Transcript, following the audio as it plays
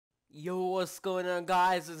Yo, what's going on,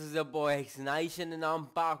 guys? This is your boy X Nation, and I'm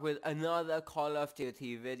back with another Call of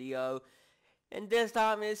Duty video. And this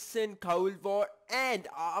time it's in Cold War, and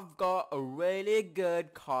I've got a really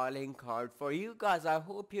good calling card for you guys. I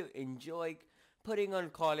hope you enjoy putting on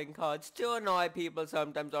calling cards to annoy people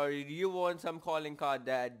sometimes, or you want some calling card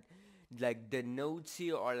that like denotes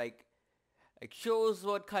you, or like shows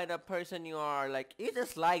what kind of person you are. Like, you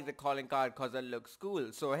just like the calling card cause it looks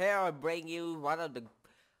cool. So here I bring you one of the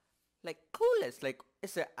like coolest, like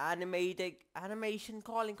it's an animation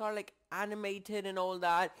calling card, like animated and all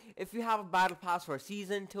that. If you have a battle pass for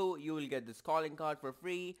season 2, you will get this calling card for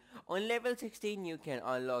free. On level 16 you can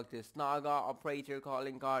unlock this Naga operator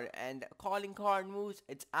calling card, and calling card moves,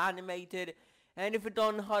 it's animated. And if you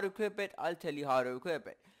don't know how to equip it, I'll tell you how to equip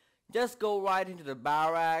it. Just go right into the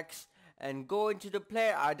barracks and go into the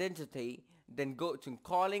player identity, then go to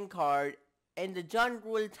calling card. In the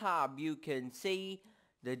general tab you can see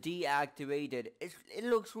the deactivated. It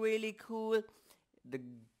looks really cool. The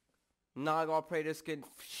Naga operator skin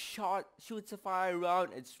shoots a fire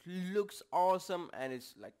around. It looks awesome and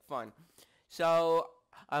it's like fun. So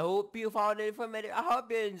I hope you found it informative. I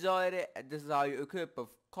hope you enjoyed it. This is how you equip a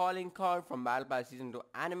calling card from Battle Pass Season 2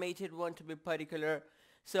 animated one, to be particular.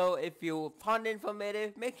 So if you found it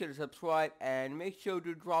informative, make sure to subscribe and make sure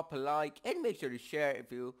to drop a like and make sure to share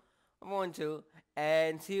if you want to.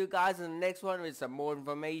 And see you guys in the next one with some more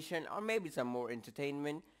information or maybe some more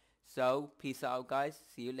entertainment. So peace out, guys.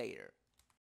 See you later.